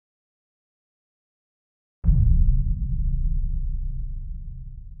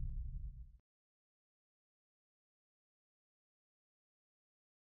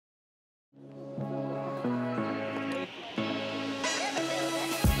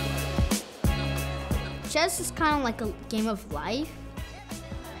Chess is kind of like a game of life.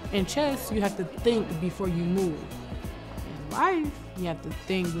 In chess, you have to think before you move. In life, you have to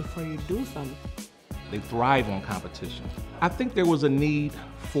think before you do something. They thrive on competition. I think there was a need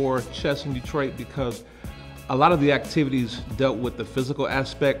for chess in Detroit because a lot of the activities dealt with the physical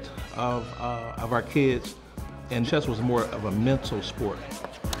aspect of our kids, and chess was more of a mental sport.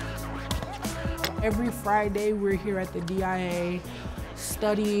 Every Friday, we're here at the DIA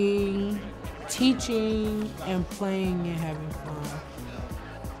studying, teaching, and playing and having fun.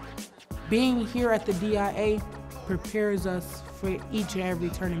 Being here at the DIA prepares us for each and every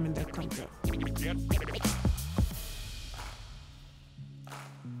tournament that comes up.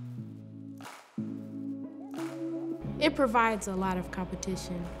 It provides a lot of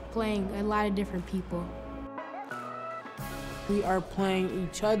competition, playing a lot of different people. We are playing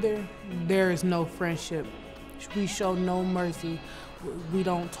each other. There is no friendship. We show no mercy. We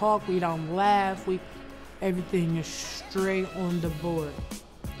don't talk, we don't laugh. Everything is straight on the board.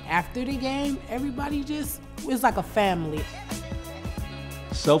 After the game, everybody it's like a family.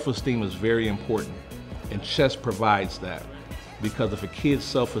 Self-esteem is very important, and chess provides that. Because if a kid's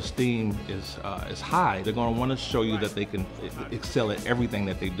self-esteem is high, they're going to want to show you that they can excel at everything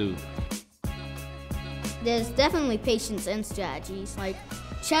that they do. There's definitely patience and strategies. Like,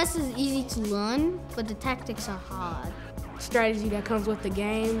 chess is easy to learn, but the tactics are hard. Strategy that comes with the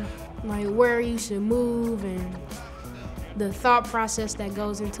game, like where you should move and the thought process that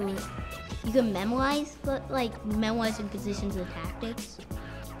goes into it. You can memorize, memorizing positions and tactics.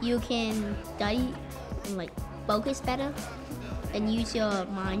 You can study and focus better and use your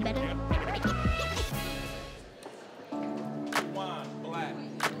mind better.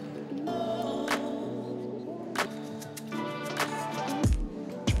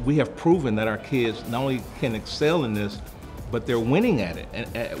 We have proven that our kids not only can excel in this, but they're winning at it,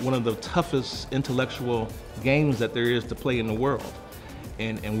 and at one of the toughest intellectual games that there is to play in the world.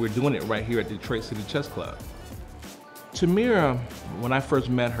 And we're doing it right here at Detroit City Chess Club. Tamira, when I first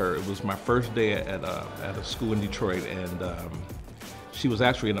met her, it was my first day at a school in Detroit, and she was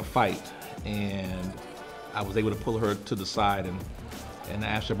actually in a fight, and I was able to pull her to the side and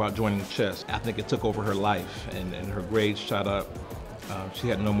ask her about joining chess. I think it took over her life, and her grades shot up. She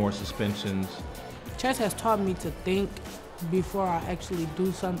had no more suspensions. Chess has taught me to think before I actually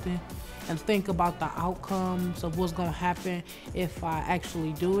do something and think about the outcomes of what's gonna happen if I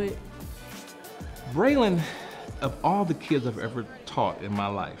actually do it. Braylon, of all the kids I've ever taught in my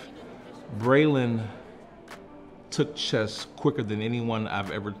life, Braylon took chess quicker than anyone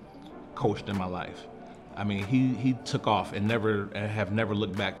I've ever coached in my life. I mean, he took off and have never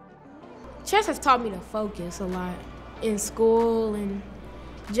looked back. Chess has taught me to focus a lot in school and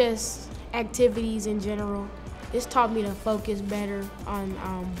just activities in general. It's taught me to focus better on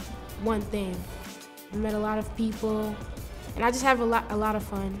one thing. I met a lot of people, and I just have a lot of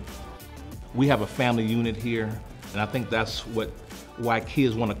fun. We have a family unit here, and I think that's why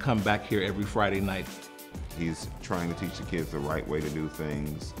kids want to come back here every Friday night. He's trying to teach the kids the right way to do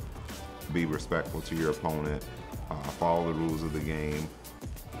things, be respectful to your opponent, follow the rules of the game.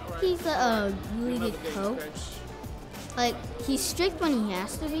 He's a really good coach. He's strict when he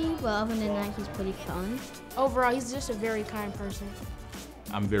has to be, but other than that, he's pretty fun. Overall, he's just a very kind person.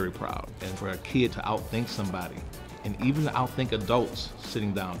 I'm very proud. And for a kid to outthink somebody, and even to outthink adults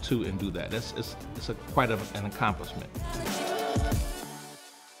sitting down too and do that, it's quite an accomplishment.